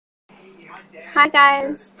Hi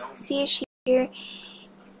guys, Cynthia here,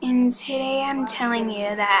 and today I'm telling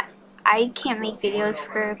you that I can't make videos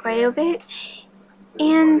for quite a bit,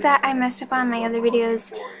 and that I messed up on my other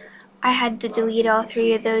videos. I had to delete all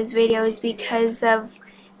 3 of those videos because of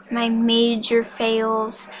my major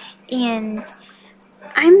fails, and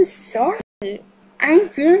I'm sorry. I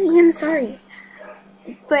really am sorry.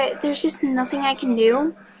 But there's just nothing I can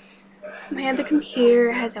do. My other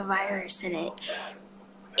computer has a virus in it,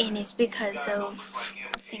 and it's because of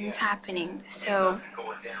things happening, so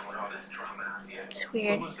it's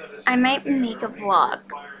weird. I might make a vlog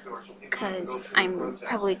because I'm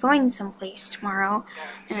probably going someplace tomorrow,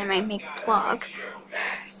 and I might make a vlog.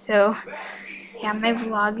 So yeah, my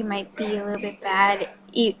vlog might be a little bit bad.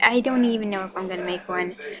 I don't even know if I'm gonna make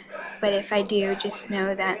one, but if I do, just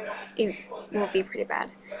know that it will be pretty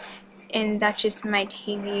bad. And that's just my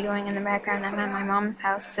TV going in the background. I'm at my mom's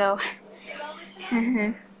house, so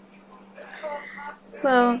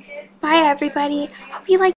well, bye everybody. Hope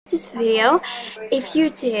you liked this video. If you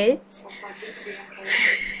did,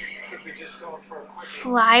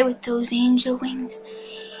 fly with those angel wings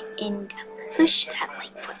and push that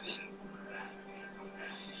like button.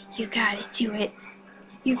 You gotta do it.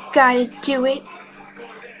 You gotta do it.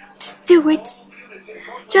 Just do it.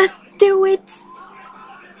 Just do it.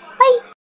 Bye.